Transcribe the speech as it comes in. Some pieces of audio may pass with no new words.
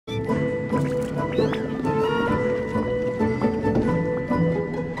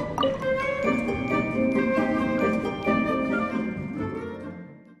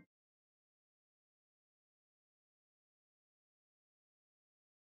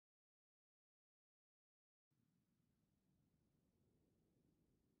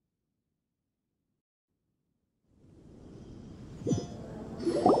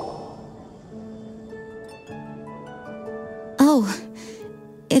Oh,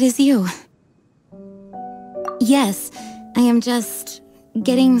 it is you. Yes, I am just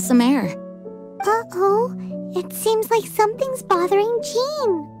getting some air. Uh-oh, it seems like something's bothering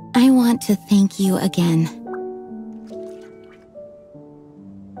Jean. I want to thank you again.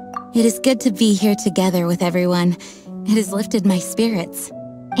 It is good to be here together with everyone. It has lifted my spirits.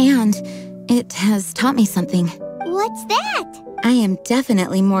 And it has taught me something. What's that? I am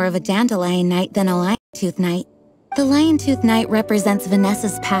definitely more of a dandelion knight than a lion-tooth knight. The lion-tooth knight represents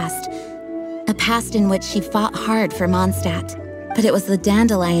Vanessa's past. A past in which she fought hard for Mondstadt. But it was the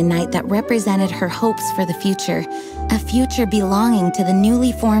dandelion knight that represented her hopes for the future. A future belonging to the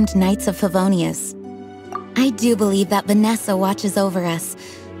newly formed Knights of Favonius. I do believe that Vanessa watches over us,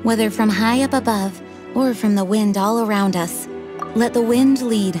 whether from high up above or from the wind all around us. Let the wind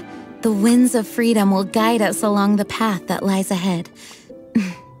lead. The winds of freedom will guide us along the path that lies ahead.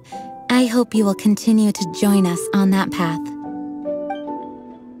 I hope you will continue to join us on that path.